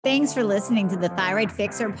Thanks for listening to the Thyroid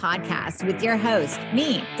Fixer podcast with your host,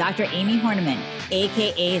 me, Dr. Amy Horniman,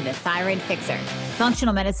 aka the Thyroid Fixer,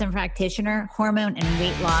 functional medicine practitioner, hormone and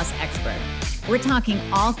weight loss expert. We're talking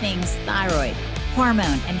all things thyroid,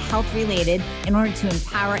 hormone, and health related in order to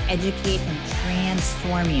empower, educate, and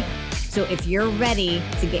transform you. So if you're ready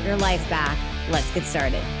to get your life back, let's get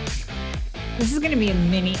started. This is going to be a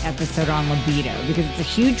mini episode on libido because it's a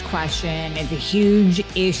huge question. It's a huge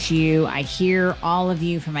issue. I hear all of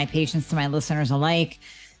you, from my patients to my listeners alike,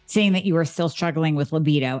 saying that you are still struggling with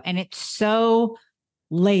libido. And it's so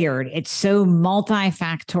layered. It's so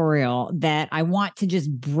multifactorial that I want to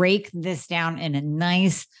just break this down in a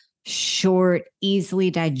nice, short,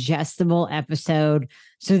 easily digestible episode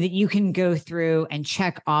so that you can go through and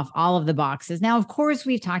check off all of the boxes. Now, of course,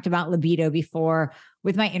 we've talked about libido before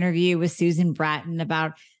with my interview with Susan Bratton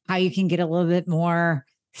about how you can get a little bit more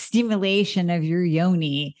stimulation of your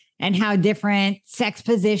yoni and how different sex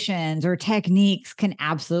positions or techniques can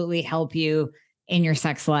absolutely help you in your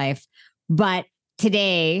sex life. But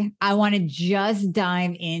today, I want to just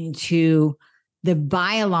dive into the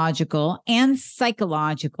biological and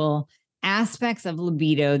psychological aspects of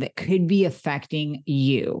libido that could be affecting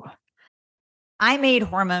you. I made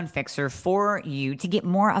Hormone Fixer for you to get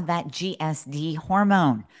more of that GSD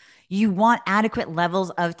hormone. You want adequate levels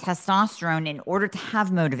of testosterone in order to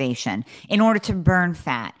have motivation, in order to burn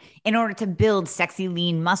fat, in order to build sexy,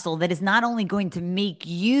 lean muscle that is not only going to make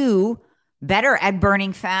you better at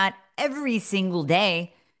burning fat every single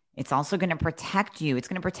day, it's also going to protect you. It's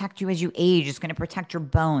going to protect you as you age. It's going to protect your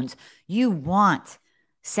bones. You want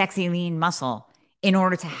sexy, lean muscle in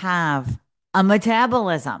order to have a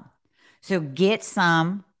metabolism. So get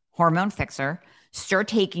some Hormone Fixer, start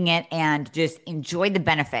taking it, and just enjoy the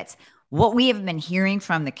benefits. What we have been hearing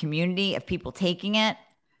from the community of people taking it,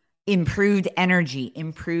 improved energy,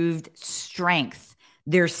 improved strength.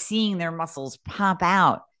 They're seeing their muscles pop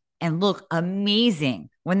out and look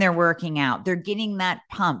amazing when they're working out. They're getting that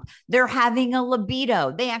pump. They're having a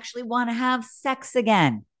libido. They actually want to have sex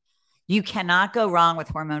again. You cannot go wrong with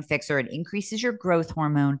Hormone Fixer. It increases your growth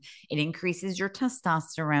hormone. It increases your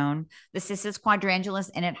testosterone. The cis quadrangulus,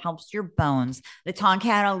 and it helps your bones. The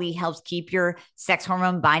Tonkat Ali helps keep your sex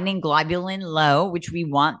hormone binding globulin low, which we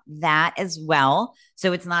want that as well.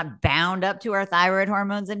 So it's not bound up to our thyroid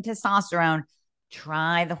hormones and testosterone.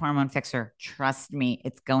 Try the Hormone Fixer. Trust me,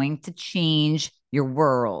 it's going to change your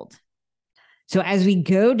world. So as we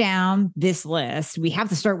go down this list, we have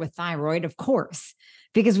to start with thyroid, of course,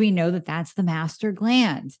 because we know that that's the master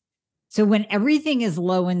gland. So when everything is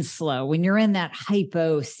low and slow, when you're in that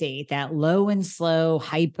hypo state, that low and slow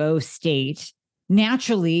hypo state,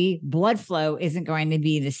 naturally blood flow isn't going to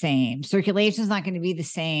be the same. Circulation is not going to be the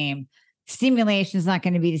same. Stimulation is not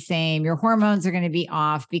going to be the same. Your hormones are going to be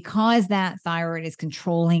off because that thyroid is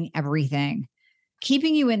controlling everything.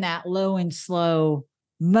 Keeping you in that low and slow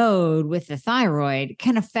mode with the thyroid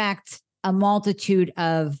can affect a multitude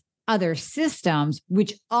of other systems,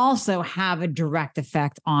 which also have a direct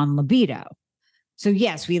effect on libido. So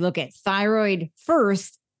yes, we look at thyroid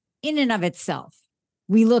first in and of itself.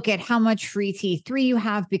 We look at how much free T3 you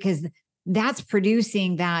have because that's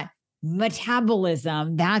producing that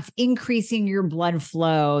metabolism, that's increasing your blood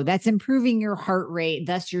flow, that's improving your heart rate,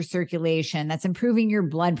 thus your circulation, that's improving your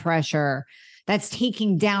blood pressure, that's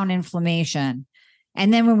taking down inflammation.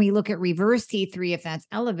 And then when we look at reverse T3, if that's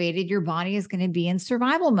elevated, your body is going to be in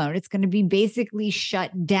survival mode. It's going to be basically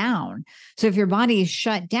shut down. So if your body is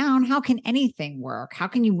shut down, how can anything work? How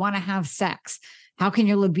can you want to have sex? How can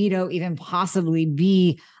your libido even possibly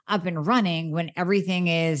be up and running when everything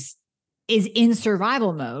is in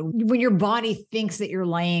survival mode? When your body thinks that you're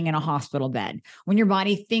laying in a hospital bed, when your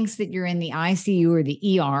body thinks that you're in the ICU or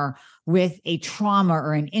the ER with a trauma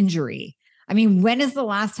or an injury. I mean, when is the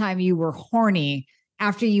last time you were horny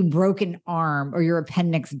after you broke an arm or your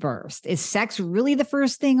appendix burst? Is sex really the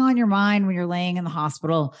first thing on your mind when you're laying in the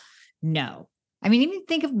hospital? No. I mean, even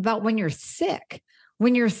think about when you're sick.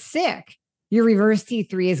 When you're sick, your reverse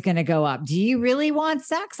T3 is going to go up. Do you really want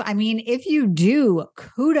sex? I mean, if you do,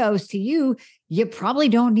 kudos to you. You probably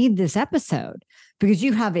don't need this episode because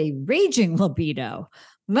you have a raging libido.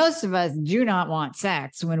 Most of us do not want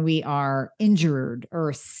sex when we are injured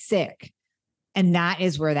or sick. And that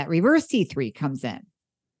is where that reverse T3 comes in.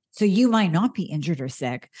 So you might not be injured or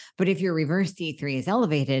sick, but if your reverse T3 is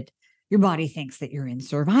elevated, your body thinks that you're in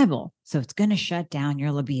survival. So it's going to shut down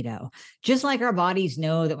your libido. Just like our bodies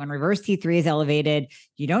know that when reverse T3 is elevated,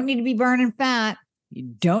 you don't need to be burning fat. You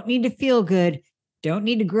don't need to feel good. Don't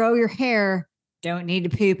need to grow your hair. Don't need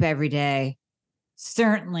to poop every day.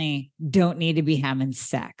 Certainly don't need to be having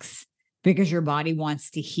sex because your body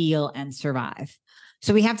wants to heal and survive.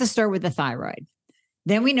 So we have to start with the thyroid.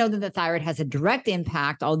 Then we know that the thyroid has a direct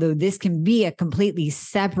impact, although this can be a completely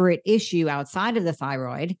separate issue outside of the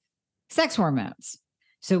thyroid, sex hormones.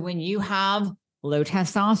 So when you have low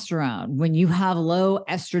testosterone, when you have low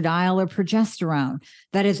estradiol or progesterone,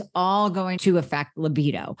 that is all going to affect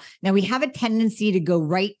libido. Now, we have a tendency to go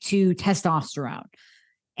right to testosterone.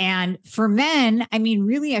 And for men, I mean,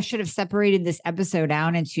 really, I should have separated this episode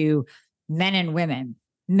out into men and women.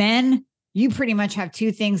 Men, you pretty much have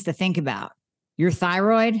two things to think about: your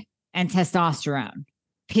thyroid and testosterone,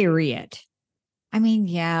 period. I mean,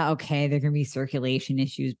 yeah, okay, there can be circulation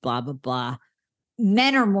issues, blah, blah, blah.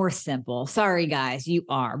 Men are more simple. Sorry, guys, you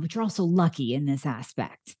are, but you're also lucky in this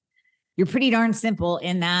aspect. You're pretty darn simple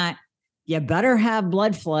in that you better have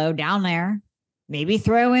blood flow down there. Maybe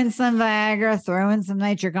throw in some Viagra, throw in some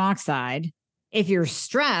nitric oxide. If you're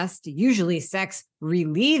stressed, usually sex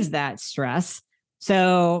relieves that stress.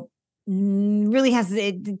 So really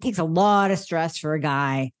it takes a lot of stress for a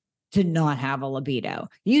guy to not have a libido.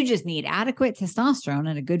 You just need adequate testosterone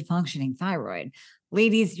and a good functioning thyroid.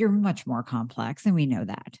 Ladies, you're much more complex, and we know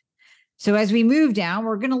that. So as we move down,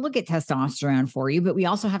 we're going to look at testosterone for you, but we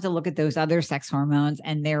also have to look at those other sex hormones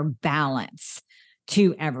and their balance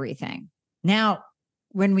to everything. Now,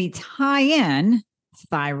 when we tie in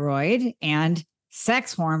thyroid and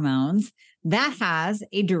sex hormones, that has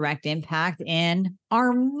a direct impact in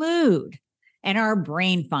our mood and our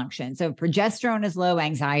brain function. So if progesterone is low,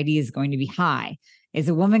 anxiety is going to be high. Is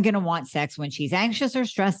a woman going to want sex when she's anxious or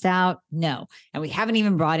stressed out? No. And we haven't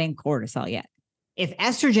even brought in cortisol yet. If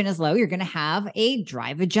estrogen is low, you're going to have a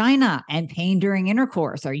dry vagina and pain during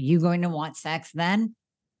intercourse. Are you going to want sex then?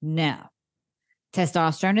 No.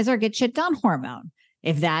 Testosterone is our get shit done hormone.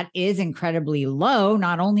 If that is incredibly low,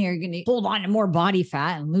 not only are you going to hold on to more body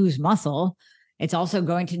fat and lose muscle, it's also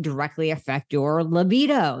going to directly affect your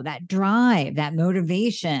libido, that drive, that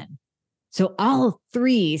motivation. So all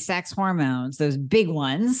three sex hormones, those big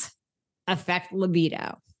ones, affect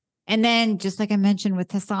libido. And then just like I mentioned with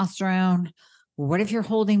testosterone, what if you're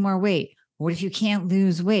holding more weight? What if you can't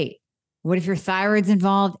lose weight? What if your thyroid's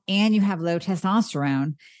involved and you have low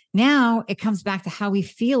testosterone? Now it comes back to how we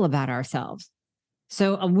feel about ourselves.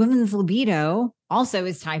 So a woman's libido also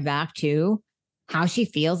is tied back to how she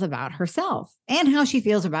feels about herself and how she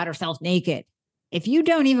feels about herself naked. If you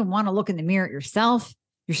don't even want to look in the mirror at yourself,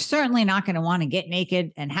 you're certainly not going to want to get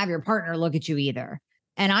naked and have your partner look at you either.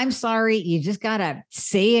 And I'm sorry, you just got to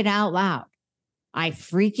say it out loud. I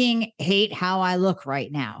freaking hate how I look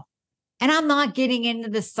right now. And I'm not getting into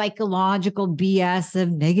the psychological BS of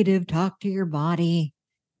negative talk to your body.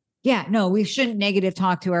 Yeah, no, we shouldn't negative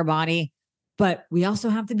talk to our body, but we also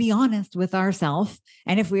have to be honest with ourselves.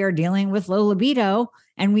 And if we are dealing with low libido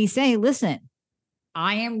and we say, listen,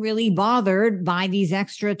 I am really bothered by these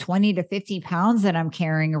extra 20 to 50 pounds that I'm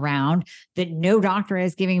carrying around that no doctor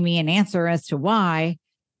is giving me an answer as to why,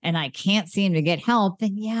 and I can't seem to get help,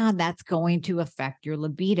 then yeah, that's going to affect your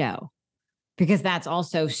libido because that's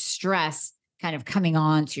also stress kind of coming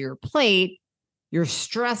onto your plate. You're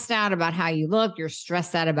stressed out about how you look. You're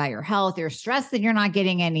stressed out about your health. You're stressed that you're not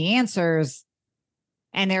getting any answers.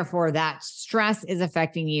 And therefore that stress is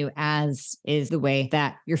affecting you, as is the way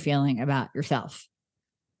that you're feeling about yourself.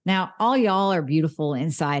 Now, all y'all are beautiful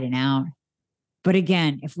inside and out. But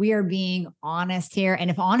again, if we are being honest here, and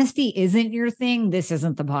if honesty isn't your thing, this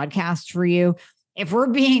isn't the podcast for you. If we're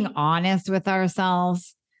being honest with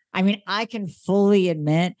ourselves, I mean, I can fully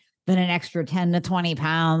admit that an extra 10 to 20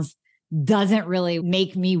 pounds doesn't really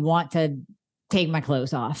make me want to take my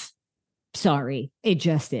clothes off. Sorry, it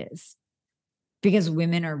just is. Because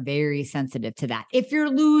women are very sensitive to that. If you're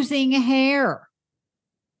losing hair,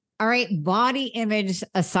 all right, body image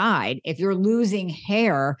aside, if you're losing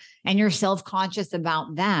hair and you're self-conscious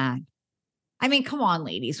about that, I mean, come on,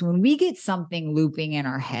 ladies, when we get something looping in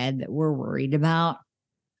our head that we're worried about,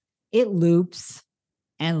 it loops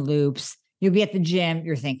and loops. You'll be at the gym,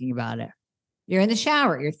 you're thinking about it. You're in the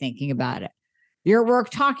shower, you're thinking about it. You're at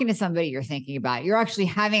work talking to somebody, you're thinking about it. You're actually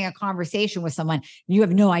having a conversation with someone. You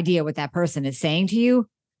have no idea what that person is saying to you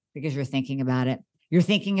because you're thinking about it. You're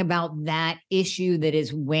thinking about that issue that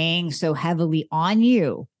is weighing so heavily on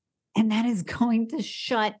you, and that is going to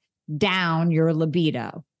shut down your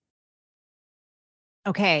libido.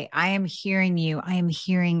 Okay, I am hearing you. I am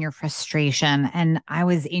hearing your frustration, and I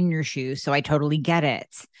was in your shoes, so I totally get it.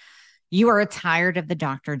 You are tired of the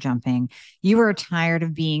doctor jumping. You are tired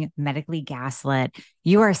of being medically gaslit.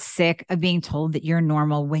 You are sick of being told that you're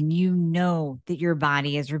normal when you know that your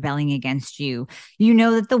body is rebelling against you. You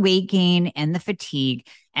know that the weight gain and the fatigue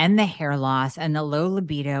and the hair loss and the low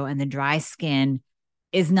libido and the dry skin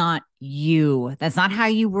is not you. That's not how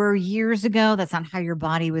you were years ago. That's not how your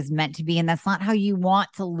body was meant to be. And that's not how you want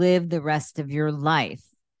to live the rest of your life.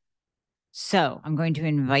 So I'm going to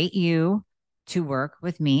invite you to work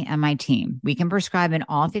with me and my team. We can prescribe in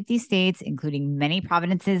all 50 states, including many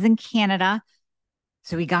provinces in Canada.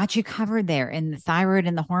 So we got you covered there in the thyroid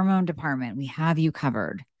and the hormone department. We have you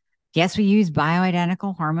covered. Yes, we use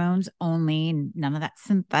bioidentical hormones only, none of that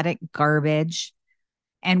synthetic garbage.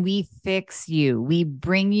 And we fix you. We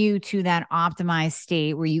bring you to that optimized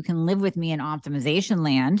state where you can live with me in optimization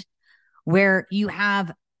land, where you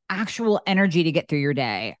have actual energy to get through your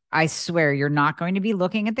day. I swear you're not going to be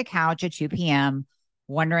looking at the couch at 2 p.m.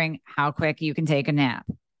 wondering how quick you can take a nap.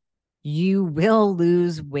 You will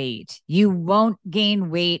lose weight. You won't gain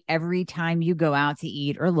weight every time you go out to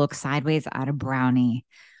eat or look sideways at a brownie.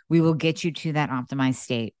 We will get you to that optimized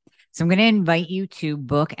state. So I'm going to invite you to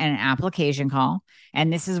book an application call.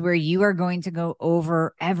 And this is where you are going to go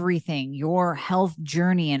over everything, your health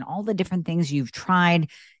journey and all the different things you've tried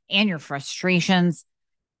and your frustrations.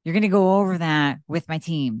 You're going to go over that with my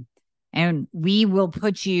team. And we will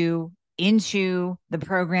put you into the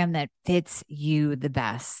program that fits you the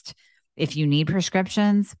best. If you need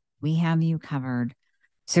prescriptions, we have you covered.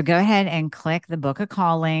 So go ahead and click the book a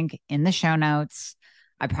call link in the show notes.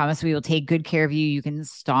 I promise we will take good care of you. You can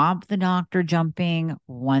stop the doctor jumping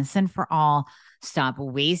once and for all. Stop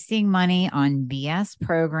wasting money on BS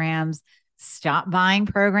programs. Stop buying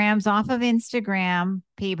programs off of Instagram.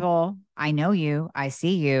 People, I know you. I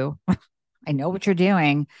see you. I know what you're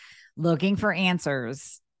doing. Looking for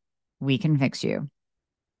answers. We can fix you.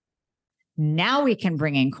 Now we can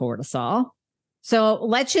bring in cortisol. So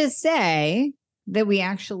let's just say that we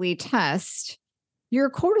actually test your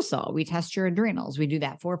cortisol. We test your adrenals. We do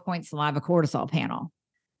that 4-point saliva cortisol panel.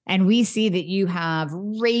 And we see that you have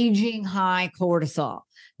raging high cortisol.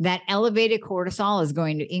 That elevated cortisol is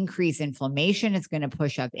going to increase inflammation. It's going to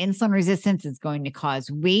push up insulin resistance. It's going to cause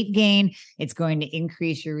weight gain. It's going to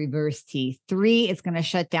increase your reverse T3. It's going to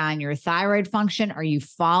shut down your thyroid function. Are you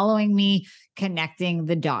following me? Connecting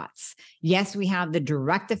the dots. Yes, we have the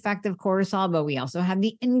direct effect of cortisol, but we also have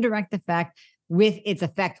the indirect effect with its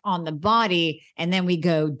effect on the body. And then we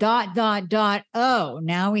go ... Oh,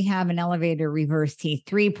 now we have an elevated reverse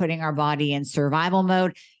T3, putting our body in survival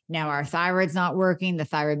mode. Now our thyroid's not working. The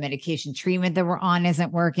thyroid medication treatment that we're on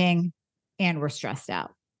isn't working. And we're stressed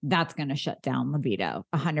out. That's going to shut down libido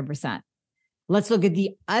 100%. Let's look at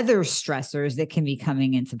the other stressors that can be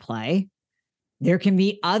coming into play. There can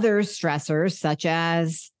be other stressors such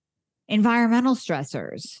as environmental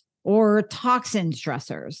stressors or toxin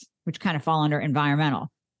stressors, which kind of fall under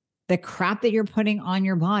environmental. The crap that you're putting on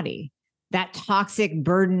your body, that toxic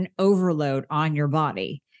burden overload on your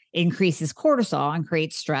body increases cortisol and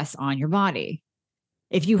creates stress on your body.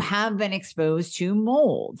 If you have been exposed to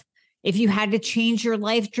mold, if you had to change your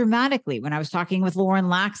life dramatically, when I was talking with Lauren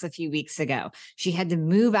Lax a few weeks ago, she had to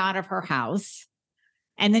move out of her house.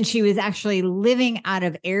 And then she was actually living out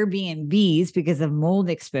of Airbnbs because of mold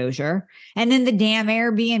exposure. And then the damn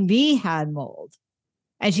Airbnb had mold.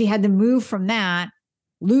 And she had to move from that,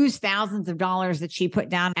 lose thousands of dollars that she put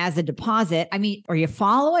down as a deposit. I mean, are you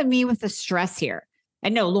following me with the stress here?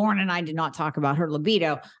 And no, Lauren and I did not talk about her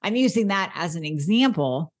libido. I'm using that as an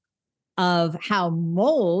example of how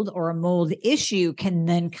mold or a mold issue can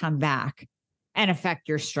then come back and affect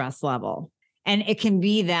your stress level. And it can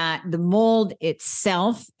be that the mold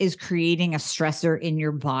itself is creating a stressor in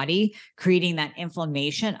your body, creating that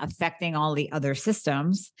inflammation, affecting all the other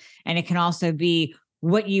systems. And it can also be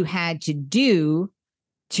what you had to do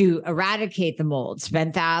to eradicate the mold,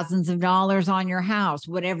 spend thousands of dollars on your house,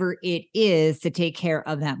 whatever it is to take care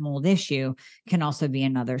of that mold issue can also be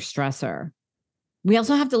another stressor. We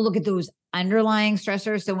also have to look at those underlying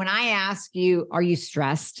stressors. So when I ask you, are you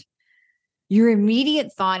stressed? Your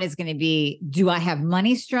immediate thought is going to be, do I have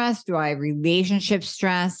money stress? Do I have relationship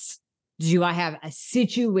stress? Do I have a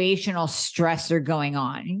situational stressor going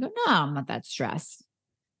on? And you go, no, I'm not that stressed.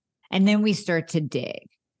 And then we start to dig.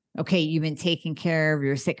 Okay, you've been taking care of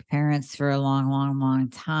your sick parents for a long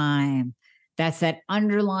time. That's that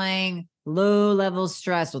underlying low-level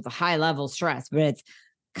stress with a high-level stress, but it's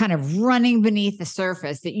kind of running beneath the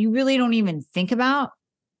surface that you really don't even think about,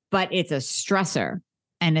 but it's a stressor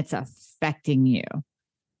and it's affecting you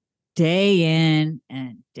day in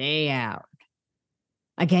and day out.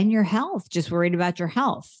 Again, your health, just worried about your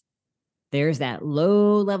health. There's that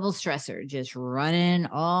low-level stressor just running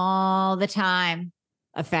all the time,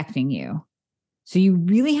 affecting you. So you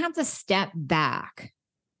really have to step back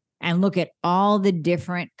and look at all the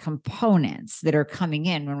different components that are coming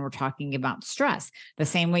in when we're talking about stress. The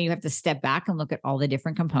same way you have to step back and look at all the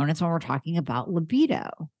different components when we're talking about libido.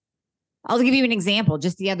 I'll give you an example.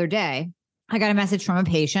 Just the other day, I got a message from a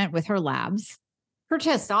patient with her labs. Her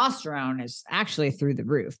testosterone is actually through the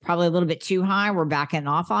roof, probably a little bit too high. We're backing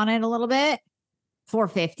off on it a little bit.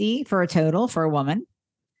 450 for a total for a woman.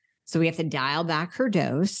 So we have to dial back her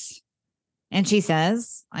dose. And she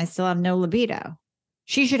says, I still have no libido.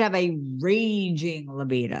 She should have a raging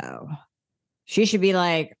libido. She should be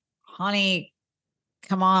like, honey,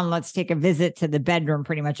 come on, let's take a visit to the bedroom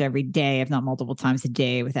pretty much every day, if not multiple times a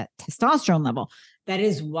day with that testosterone level. That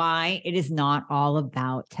is why it is not all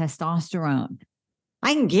about testosterone.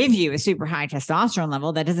 I can give you a super high testosterone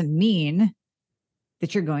level. That doesn't mean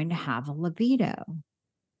that you're going to have a libido.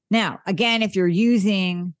 Now, again, if you're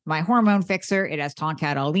using my hormone fixer, it has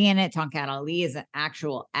Tonkat Ali in it. Tonkat Ali is an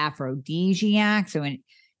actual aphrodisiac. So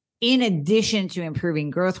in addition to improving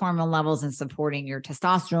growth hormone levels and supporting your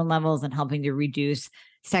testosterone levels and helping to reduce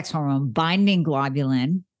sex hormone binding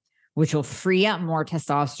globulin, which will free up more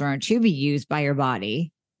testosterone to be used by your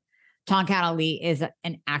body, Tonkat Ali is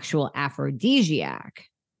an actual aphrodisiac.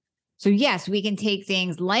 So yes, we can take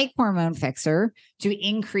things like hormone fixer to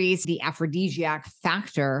increase the aphrodisiac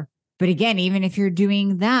factor. But again, even if you're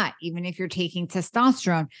doing that, even if you're taking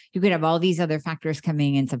testosterone, you could have all these other factors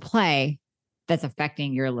coming into play that's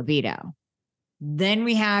affecting your libido. Then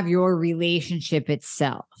we have your relationship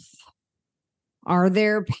itself. Are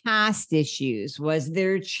there past issues? Was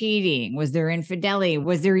there cheating? Was there infidelity?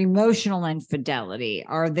 Was there emotional infidelity?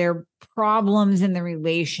 Are there problems in the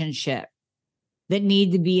relationship that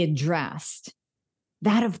need to be addressed?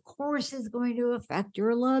 That, of course, is going to affect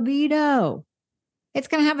your libido. It's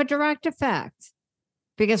going to have a direct effect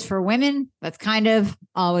because for women, that's kind of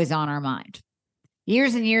always on our mind.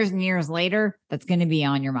 Years and years and years later, that's going to be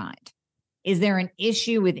on your mind. Is there an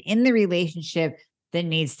issue within the relationship that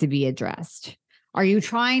needs to be addressed? Are you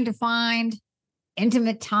trying to find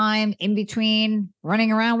intimate time in between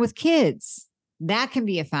running around with kids? That can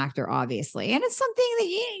be a factor, obviously. And it's something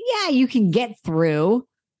that, you can get through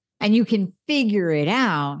and you can figure it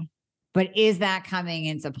out. But is that coming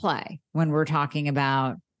into play when we're talking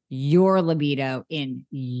about your libido in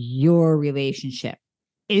your relationship?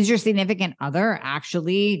 Is your significant other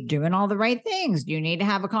actually doing all the right things? Do you need to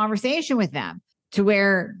have a conversation with them to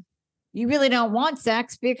where you really don't want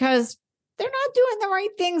sex because they're not doing the right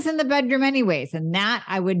things in the bedroom anyways? And that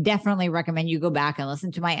I would definitely recommend you go back and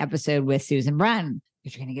listen to my episode with Susan Bratton,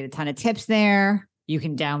 because you're going to get a ton of tips there. You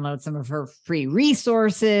can download some of her free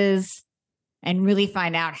resources and really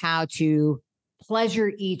find out how to pleasure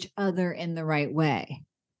each other in the right way.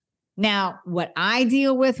 Now, what I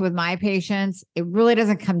deal with my patients, it really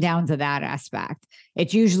doesn't come down to that aspect.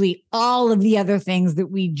 It's usually all of the other things that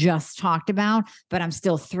we just talked about, but I'm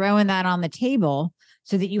still throwing that on the table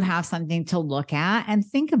so that you have something to look at and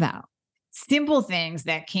think about. Simple things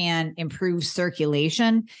that can improve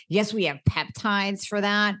circulation. Yes, we have peptides for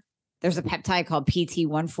that. There's a peptide called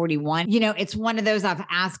PT141. It's one of those I've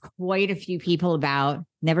asked quite a few people about,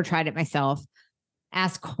 never tried it myself,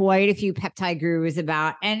 asked quite a few peptide gurus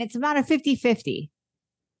about, and it's about a 50-50.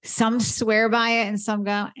 Some swear by it and some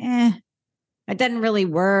go, it doesn't really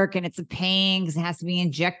work. And it's a pain because it has to be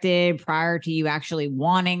injected prior to you actually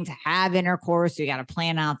wanting to have intercourse. So you got to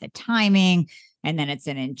plan out the timing, and then it's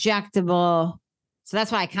an injectable. So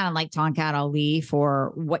that's why I kind of like Tonkat Ali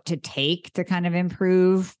for what to take to kind of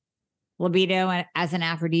improve libido as an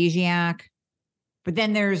aphrodisiac. But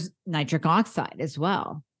then there's nitric oxide as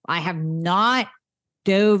well. I have not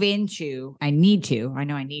dove into,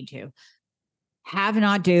 have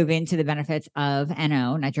not dove into the benefits of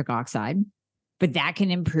NO, nitric oxide, but that can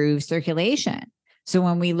improve circulation. So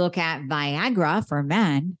when we look at Viagra for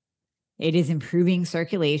men, it is improving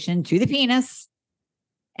circulation to the penis.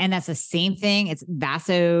 And that's the same thing. It's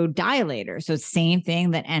vasodilator. So same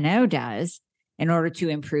thing that NO does in order to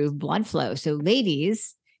improve blood flow. So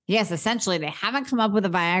ladies, yes, essentially they haven't come up with a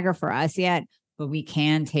Viagra for us yet, but we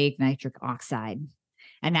can take nitric oxide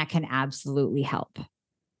and that can absolutely help.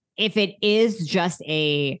 If it is just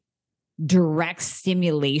a direct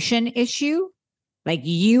stimulation issue, like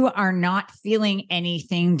you are not feeling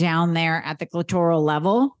anything down there at the clitoral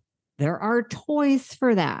level, there are toys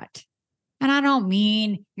for that. And I don't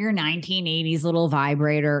mean your 1980s little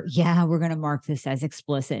vibrator. Yeah, we're going to mark this as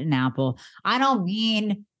explicit in Apple. I don't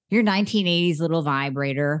mean your 1980s little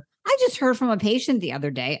vibrator. I just heard from a patient the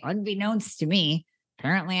other day, unbeknownst to me.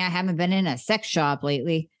 Apparently, I haven't been in a sex shop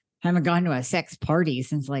lately. I haven't gone to a sex party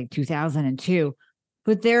since like 2002.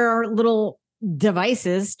 But there are little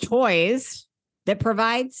devices, toys that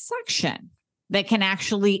provide suction. that can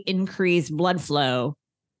actually increase blood flow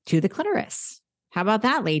to the clitoris. How about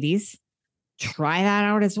that, ladies? Try that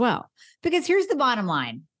out as well. Because here's the bottom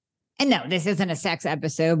line. And no, this isn't a sex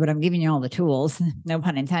episode, but I'm giving you all the tools, no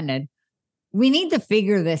pun intended. We need to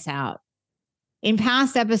figure this out. In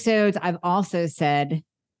past episodes, I've also said,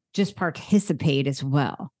 just participate as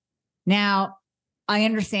well. Now, I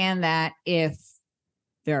understand that if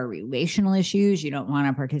there are relational issues, you don't want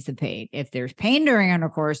to participate. If there's pain during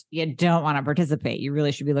intercourse, you don't want to participate. You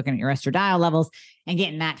really should be looking at your estradiol levels and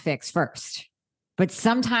getting that fixed first. But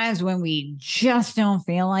sometimes when we just don't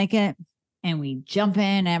feel like it and we jump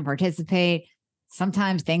in and participate,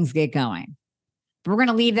 sometimes things get going. But we're going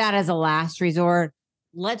to leave that as a last resort.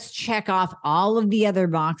 Let's check off all of the other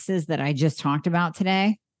boxes that I just talked about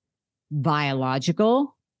today.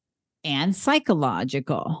 Biological and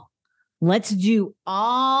psychological. Let's do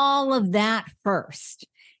all of that first.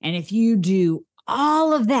 And if you do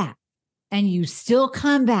all of that and you still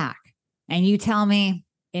come back and you tell me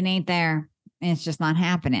it ain't there, and it's just not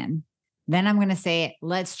happening, then I'm going to say,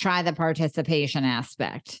 let's try the participation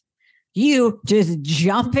aspect. You just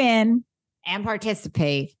jump in and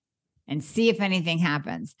participate and see if anything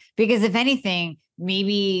happens. Because if anything,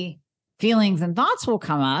 maybe feelings and thoughts will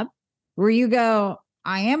come up where you go,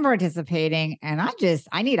 I am participating and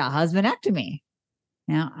I need a husbandectomy.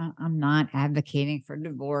 Now, I'm not advocating for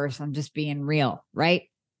divorce. I'm just being real, right?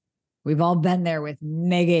 We've all been there with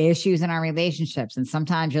mega issues in our relationships. And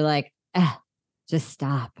sometimes you're like, just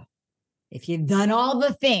stop. If you've done all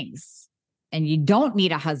the things and you don't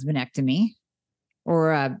need a husbandectomy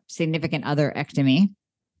or a significant other ectomy,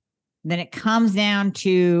 then it comes down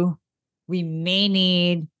to we may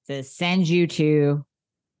need to send you to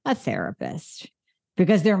a therapist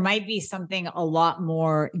because there might be something a lot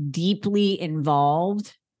more deeply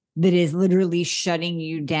involved that is literally shutting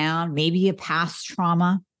you down, maybe a past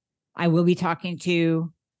trauma. I will be talking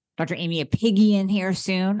to Dr. Amy Apigian here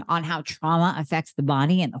soon on how trauma affects the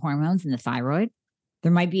body and the hormones and the thyroid.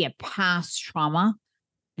 There might be a past trauma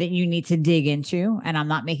that you need to dig into. And I'm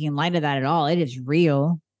not making light of that at all. It is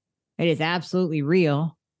real. It is absolutely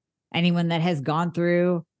real. Anyone that has gone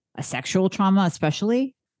through a sexual trauma,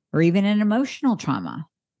 especially, or even an emotional trauma,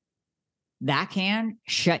 that can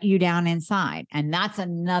shut you down inside. And that's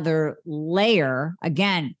another layer.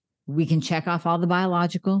 Again, we can check off all the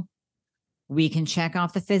biological. We can check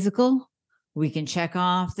off the physical. We can check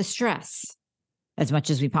off the stress as much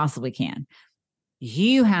as we possibly can.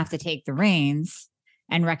 You have to take the reins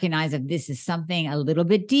and recognize if this is something a little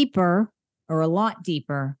bit deeper or a lot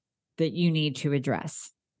deeper that you need to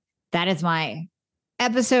address. That is my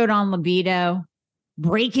episode on libido,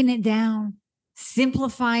 breaking it down,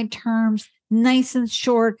 simplified terms, nice and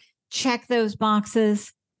short. Check those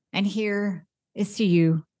boxes. And here is to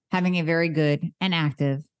you having a very good and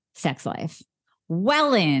active sex life.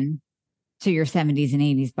 Well in to your 70s and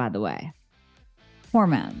 80s, by the way.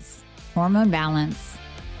 Hormones, hormone balance,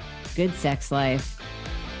 good sex life.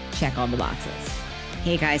 Check all the boxes.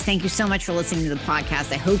 Hey guys, thank you so much for listening to the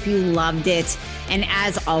podcast. I hope you loved it. And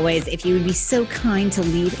as always, if you would be so kind to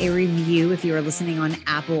leave a review if you are listening on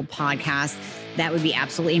Apple Podcasts, that would be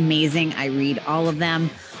absolutely amazing. I read all of them.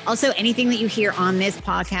 Also, anything that you hear on this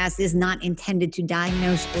podcast is not intended to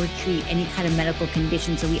diagnose or treat any kind of medical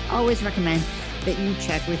condition. So we always recommend that you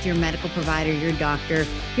check with your medical provider, your doctor,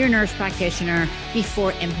 your nurse practitioner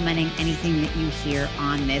before implementing anything that you hear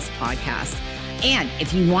on this podcast. And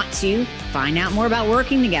if you want to find out more about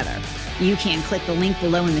working together, you can click the link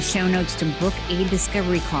below in the show notes to book a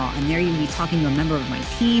discovery call. And there you'll be talking to a member of my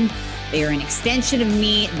team. They are an extension of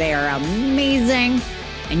me. They are amazing.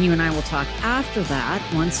 And you and I will talk after that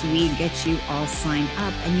once we get you all signed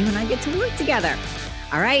up and you and I get to work together.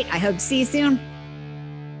 All right. I hope to see you soon.